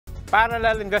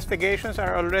Parallel investigations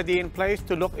are already in place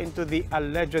to look into the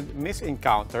alleged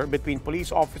misencounter between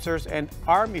police officers and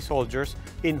army soldiers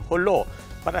in Jolo.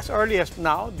 But as early as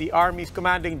now, the Army's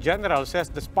commanding general says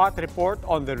the spot report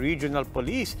on the regional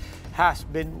police has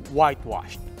been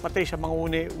whitewashed. Patricia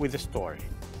Mangune with the story.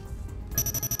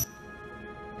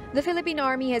 The Philippine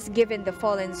Army has given the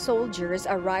fallen soldiers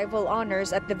arrival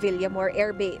honors at the Villamor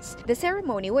Air Base. The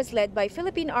ceremony was led by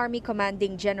Philippine Army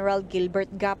Commanding General Gilbert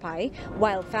Gapay,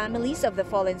 while families of the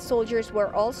fallen soldiers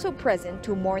were also present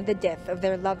to mourn the death of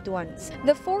their loved ones.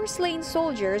 The 4 slain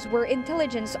soldiers were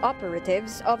intelligence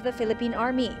operatives of the Philippine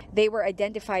Army. They were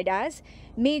identified as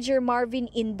Major Marvin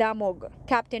Indamog,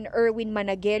 Captain Erwin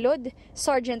Managelod,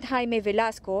 Sergeant Jaime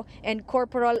Velasco, and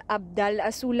Corporal Abdal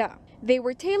Asula. They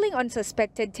were tailing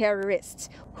unsuspected terrorists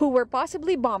who were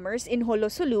possibly bombers in Jolo,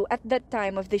 Sulu at that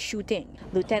time of the shooting.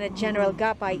 Lieutenant General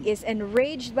Gapay is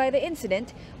enraged by the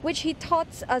incident, which he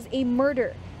touts as a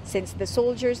murder, since the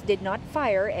soldiers did not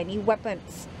fire any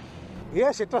weapons.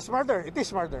 Yes, it was murder. It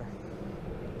is murder.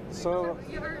 So,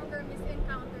 you heard of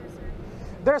misencounter, sir?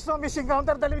 There's no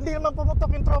misencounter dahil hindi naman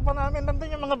pumutok yung tropa namin.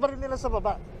 Nandun yung mga baril nila sa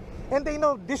baba. And they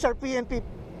know these are PNP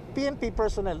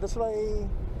personnel. That's why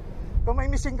kung may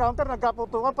misencounter,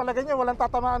 nagkaputukan, palagay niyo walang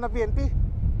tatamaan na PNP.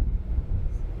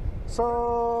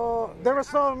 So, there was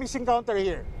no misencounter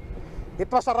here. It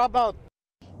was a rub out.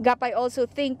 Gapay also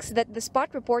thinks that the spot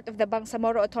report of the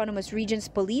Bangsamoro Autonomous Region's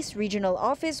Police Regional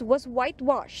Office was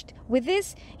whitewashed. With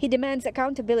this, he demands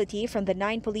accountability from the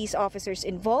 9 police officers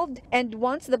involved and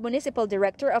wants the municipal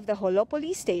director of the Jolo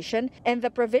Police Station and the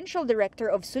provincial director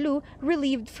of Sulu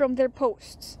relieved from their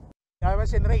posts. I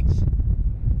was enraged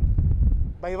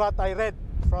by what I read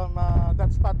from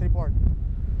that spot report.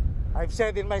 I've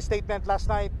said in my statement last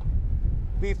night,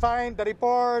 we find the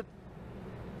report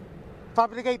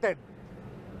fabricated,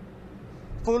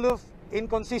 full of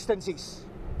inconsistencies,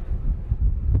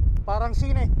 parang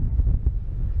sine,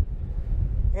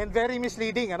 and very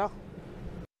misleading, ano?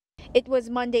 It was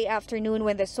Monday afternoon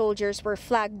when the soldiers were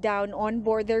flagged down on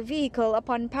board their vehicle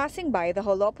upon passing by the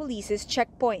Jolo Police's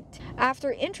checkpoint.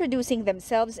 After introducing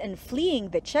themselves and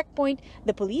fleeing the checkpoint,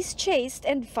 the police chased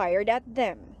and fired at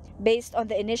them. Based on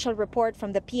the initial report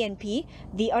from the PNP,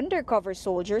 the undercover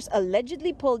soldiers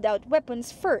allegedly pulled out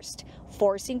weapons first,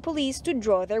 forcing police to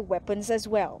draw their weapons as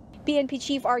well. PNP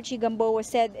Chief Archie Gamboa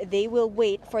said they will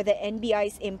wait for the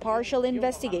NBI's impartial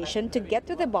investigation to get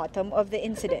to the bottom of the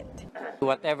incident.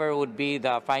 Whatever would be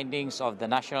the findings of the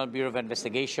National Bureau of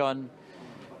Investigation,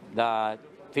 the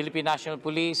Philippine National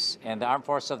Police and the Armed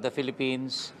Forces of the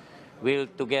Philippines will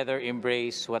together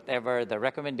embrace whatever the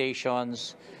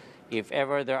recommendations. If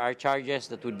ever there are charges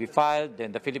that would be filed,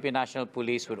 then the Philippine National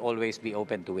Police would always be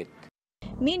open to it.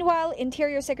 Meanwhile,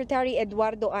 Interior Secretary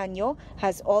Eduardo Año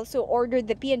has also ordered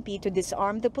the PNP to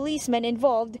disarm the policemen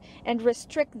involved and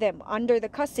restrict them under the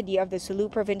custody of the Sulu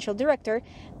Provincial Director,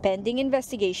 pending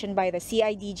investigation by the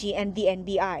CIDG and the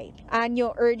NBI.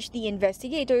 Año urged the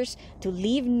investigators to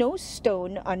leave no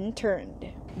stone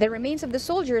unturned. The remains of the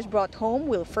soldiers brought home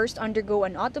will first undergo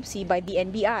an autopsy by the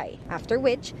NBI, after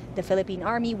which the Philippine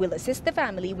Army will assist the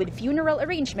family with funeral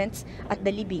arrangements at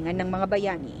the libingan ng mga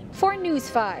bayani. For News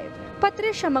 5,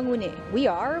 Patricia Mangune, we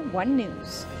are One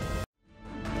News.